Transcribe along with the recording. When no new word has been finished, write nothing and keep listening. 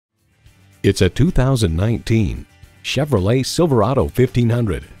It's a 2019 Chevrolet Silverado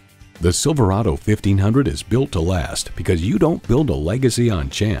 1500. The Silverado 1500 is built to last because you don't build a legacy on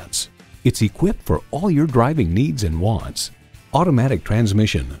chance. It's equipped for all your driving needs and wants. Automatic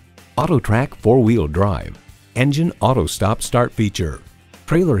transmission, auto-track 4-wheel drive, engine auto stop-start feature,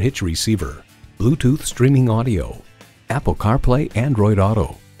 trailer hitch receiver, Bluetooth streaming audio, Apple CarPlay Android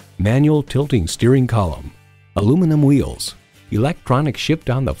Auto, manual tilting steering column, aluminum wheels, electronic shift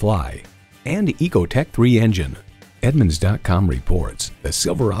on the fly, and EcoTec3 engine. Edmunds.com reports the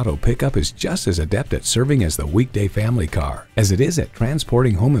Silverado pickup is just as adept at serving as the weekday family car as it is at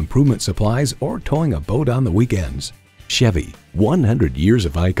transporting home improvement supplies or towing a boat on the weekends. Chevy, 100 years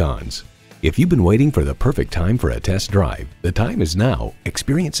of icons. If you've been waiting for the perfect time for a test drive, the time is now.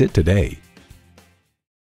 Experience it today.